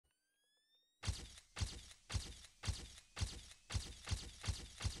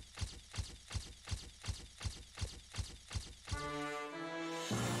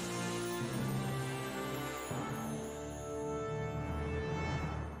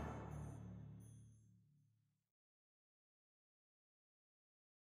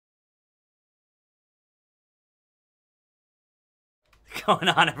Going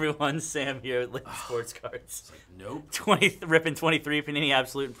on, everyone? Sam here at Layton Sports Cards. Nope. Ripping 23 Panini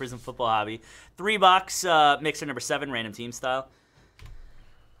Absolute and Prizm Football Hobby. 3-box mixer number 7, random team style.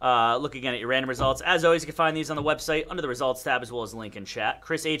 Look again at your random results. As always, you can find these on the website under the results tab as well as link in chat.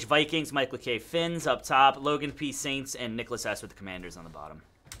 Chris H. Vikings, Mike LeKay Finns up top, Logan P. Saints, and Nicholas S. with the Commanders on the bottom.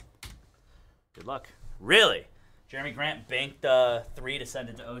 Good luck. Really? Jeremy Grant banked 3 to send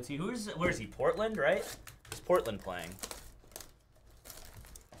it to OT. Where's he? Portland, right? Who's Portland playing?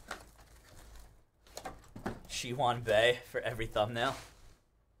 Shiwan Bay for every thumbnail.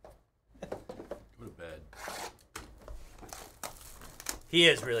 Go to bed. He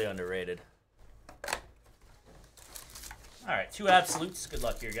is really underrated. All right, 2 absolutes. Good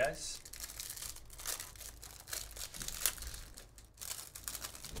luck here, guys.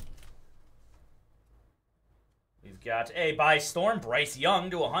 We've got a by Storm, Bryce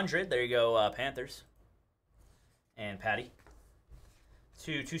Young to 100. There you go, Panthers. And Patty.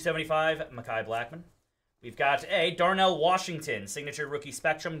 To 275, Mekhi Blackman. We've got a Darnell Washington, signature rookie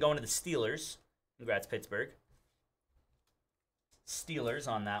spectrum, going to the Steelers. Congrats, Pittsburgh. Steelers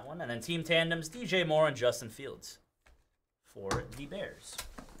on that one. And then team tandems, DJ Moore and Justin Fields for the Bears.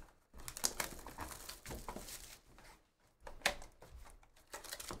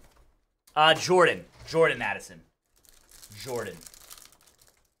 Jordan Addison. Jordan.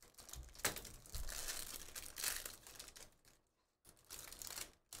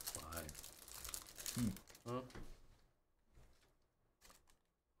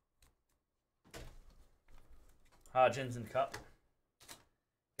 Hodgins and Cup.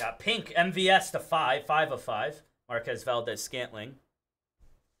 Got pink MVS to 5 of 5. Marquez Valdez-Scantling.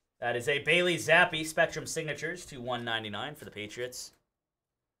 That is a Bailey Zappi Spectrum Signatures to 199 for the Patriots.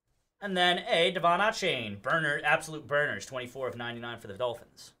 And then a Devon Achane Absolute Burners, 24 of 99 for the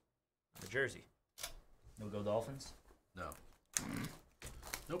Dolphins. The jersey. No go Dolphins? No.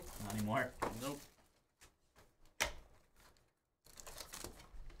 Nope. Not anymore. Nope.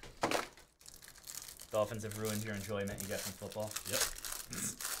 Dolphins have ruined your enjoyment you get from football. Yep.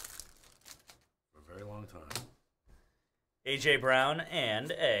 For a very long time. A.J. Brown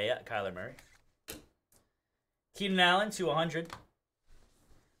and a Kyler Murray. Keenan Allen to 100.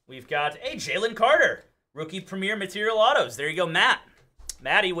 We've got a Jalen Carter. Rookie Premier Material Autos. There you go,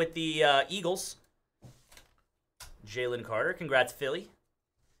 Matty with the Eagles. Jalen Carter. Congrats, Philly.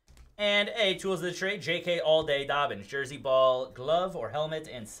 And a Tools of the Trade, J.K. All Day Dobbins. Jersey ball, glove, or helmet,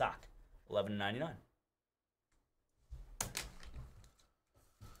 and sock. $11.99.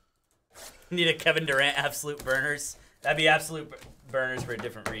 Need a Kevin Durant Absolute Burners. That'd be Absolute Burners for a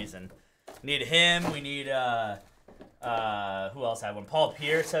different reason. Need him. We need, who else had one? Paul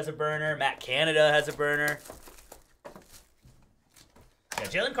Pierce has a burner. Matt Canada has a burner. Yeah,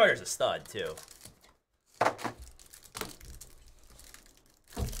 Jalen Carter's a stud, too.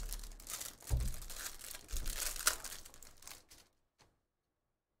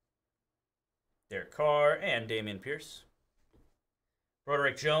 Derek Carr and Damian Pierce.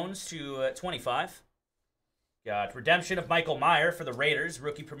 Broderick Jones to 25. Got redemption of Michael Meyer for the Raiders.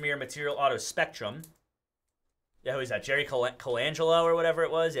 Rookie Premier Material Auto Spectrum. Yeah, who is that? Jerry Colangelo or whatever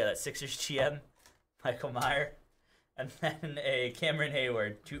it was? Yeah, that Sixers GM. Michael Meyer. And then a Cameron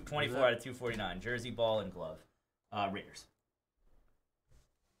Hayward, 24 out of 249. Jersey ball and glove. Raiders.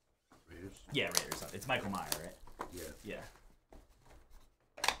 Raiders? Yeah, Raiders. It's Michael Meyer, right? Yeah.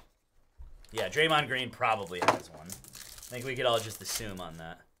 Yeah. Yeah, Draymond Green probably has one. I think we could all just assume on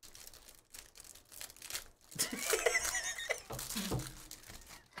that.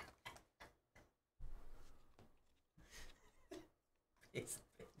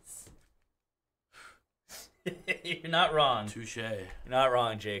 You're not wrong. Touche. You're not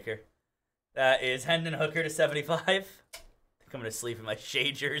wrong, Jaker. That is Hendon Hooker to 75. I think I'm going to sleep in my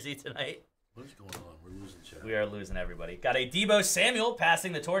Shea jersey tonight. What is going on? We're losing chat. We are losing everybody. Got a Deebo Samuel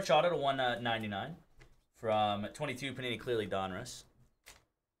passing the torch auto to 199 from 22 Panini Clearly Donruss.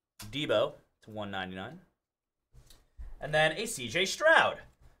 Deebo to 199. And then a CJ Stroud.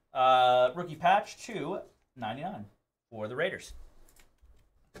 Rookie patch to 99 for the Raiders.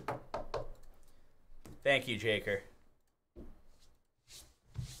 Thank you, Jaker.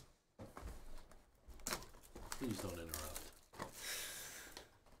 Please don't interrupt.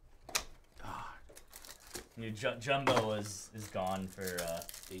 Jumbo is gone for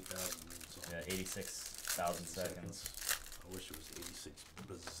 8,000 minutes. Yeah, 86,000 seconds. I wish it was 86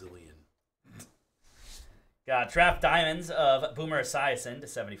 bazillion. Got draft diamonds of Boomer Esiason to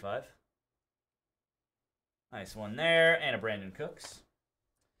 75. Nice one there, and a Brandon Cooks.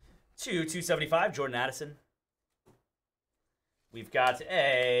 275, Jordan Addison. We've got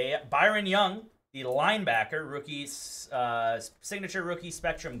a Byron Young The linebacker, rookie, signature rookie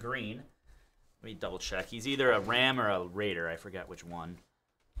Spectrum Green. Let me double check. He's either a Ram or a Raider. I forget which one.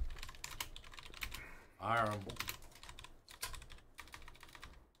 Fire 'em.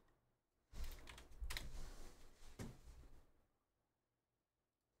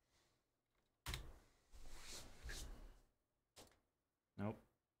 Nope.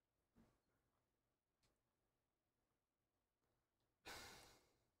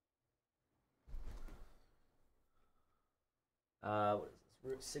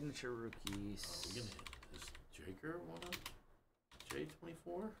 What is this? Signature rookies. We gonna hit. Is Jaker one of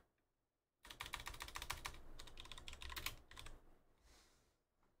J24?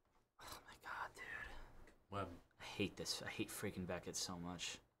 Oh my god, dude. What? I hate this. I hate freaking Beckett so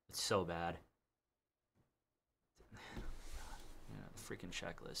much. It's so bad. Yeah, the freaking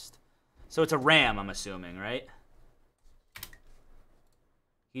checklist. So it's a Ram, I'm assuming, right?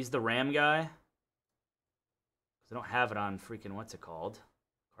 He's the Ram guy. I don't have it on freaking, what's it called?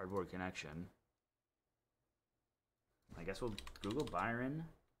 Cardboard Connection. I guess we'll Google Byron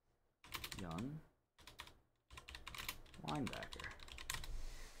Young. Linebacker.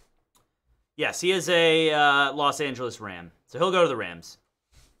 Yes, he is a Los Angeles Ram. So he'll go to the Rams.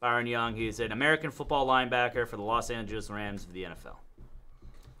 Byron Young, he's an American football linebacker for the Los Angeles Rams of the NFL.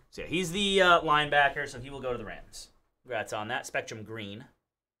 So yeah, he's the linebacker, so he will go to the Rams. Congrats on that. Spectrum Green.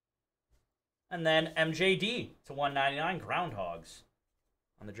 And then MJD to 199 Groundhogs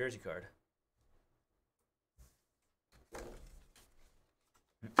on the jersey card.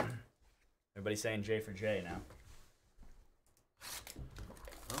 Everybody's saying J for J now.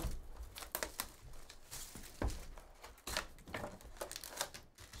 Well,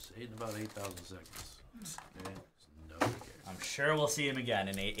 say it in about 8,000 seconds. Okay? No one cares. I'm sure we'll see him again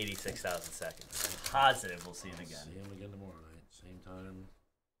in 86,000 seconds. I'm positive we'll see him again. See him again tomorrow night. Same time,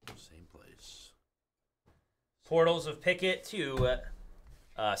 same place. Portals of Pickett to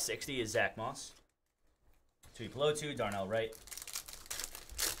 60 is Zach Moss. Tui Pelotu, Darnell Wright.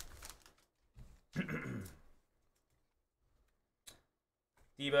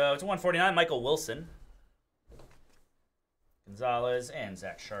 Debo to 149, Michael Wilson. Gonzalez and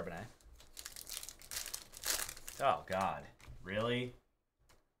Zach Charbonnet. Oh, God. Really?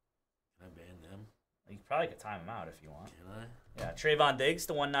 Can I ban them? You probably could time him out if you want. Can I? Yeah, Trayvon Diggs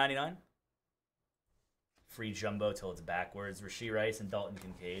to 199. Free jumbo till it's backwards. Rashee Rice and Dalton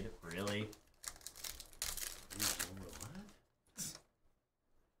Kincaid. Really? What?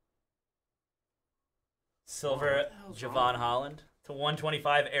 Silver, What the hell's Javon wrong? Holland. To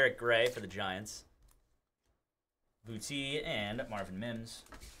 125, Eric Gray for the Giants. Vuitty and Marvin Mims.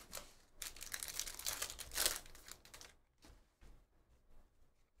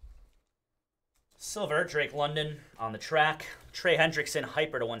 Silver, Drake London on the track. Trey Hendrickson,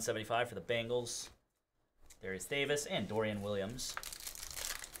 hyper to 175 for the Bengals. Darius Davis and Dorian Williams.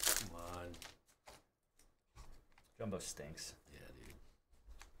 Come on. Jumbo stinks. Yeah, dude.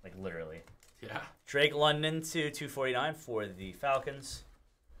 Like, literally. Yeah. Drake London to 249 for the Falcons.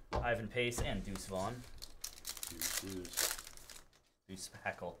 Ivan Pace and Deuce Vaughn. Deuce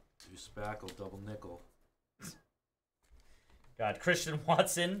Spackle. Deuce Spackle, double nickel. Got Christian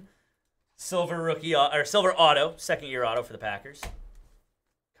Watson, silver rookie or silver auto, second year auto for the Packers.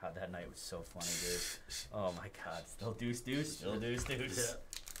 God, that night was so funny, dude. Oh my God, still Deuce, still Deuce. Yeah.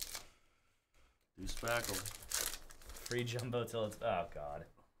 Deuce Spackle. Free jumbo till it's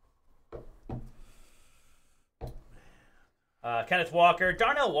Kenneth Walker,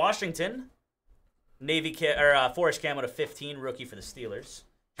 Darnell Washington, Navy Forest Camo to 15, rookie for the Steelers.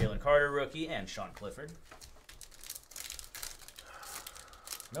 Jalen Carter, rookie, and Sean Clifford.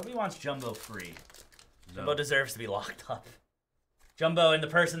 Nobody wants Jumbo free. Jumbo deserves to be locked up. Jumbo and the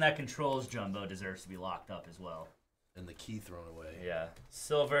person that controls Jumbo deserves to be locked up as well. And the key thrown away. Yeah.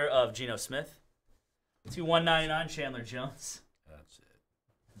 Silver of Geno Smith. To 199, Chandler Jones. That's it.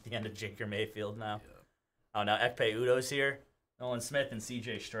 At the end of Jaker Mayfield now. Yeah. Oh, now Ekpe Udo's here. Nolan Smith and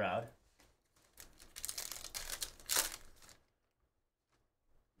C.J. Stroud.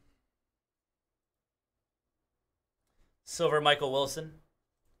 Silver Michael Wilson.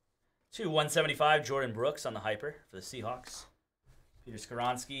 To 175, Jordan Brooks on the hyper for the Seahawks. Peter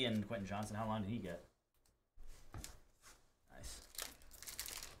Skoronski and Quentin Johnson. How long did he get? Nice.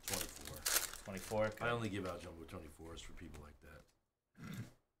 24. 24. Okay. I only give out jumbo 24s for people like that.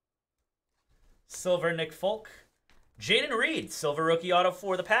 Silver Nick Folk. Jaden Reed, silver rookie auto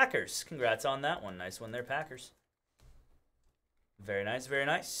for the Packers. Congrats on that one. Nice one there, Packers. Very nice, very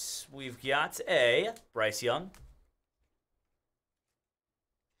nice. We've got a Bryce Young.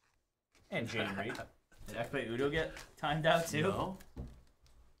 And Jaden Reed. Did Ekpe Udo get timed out too? No.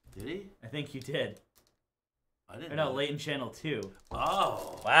 Did he? I think you did. I didn't Or know. no, Layton Channel 2.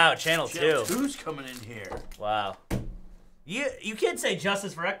 Oh. Wow, Channel 2. Channel 2's coming in here. Wow. You can't say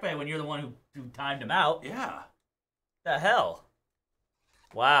justice for Ekpe when you're the one who timed him out. Yeah. The hell?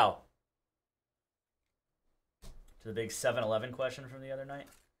 Wow. To the big 7-Eleven question from the other night.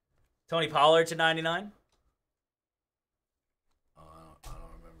 Tony Pollard to 99. I don't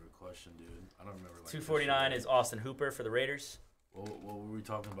remember the question, dude. I don't remember. Like, 249 is Austin Hooper for the Raiders. What were we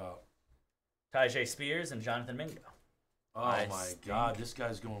talking about? Tajay Spears and Jonathan Mingo. Oh my God, this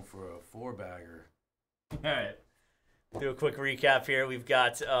guy's going for a 4-bagger. All right. Do a quick recap here. We've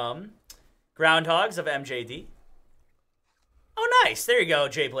got Groundhogs of MJD. Oh, nice. There you go,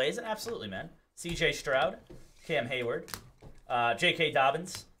 Jay Blazin. Absolutely, man. CJ Stroud, Cam Hayward, J.K.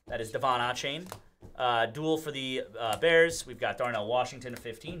 Dobbins. That is Devon Achane. Duel for the Bears. We've got Darnell Washington to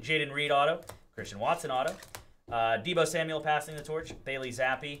 15. Jaden Reed auto. Christian Watson auto. Debo Samuel passing the torch. Bailey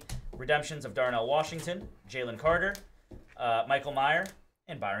Zappi. Redemptions of Darnell Washington. Jalen Carter. Michael Meyer.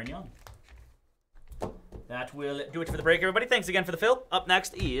 And Byron Young. That will do it for the break, everybody. Thanks again for the fill. Up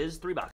next is 3 Box.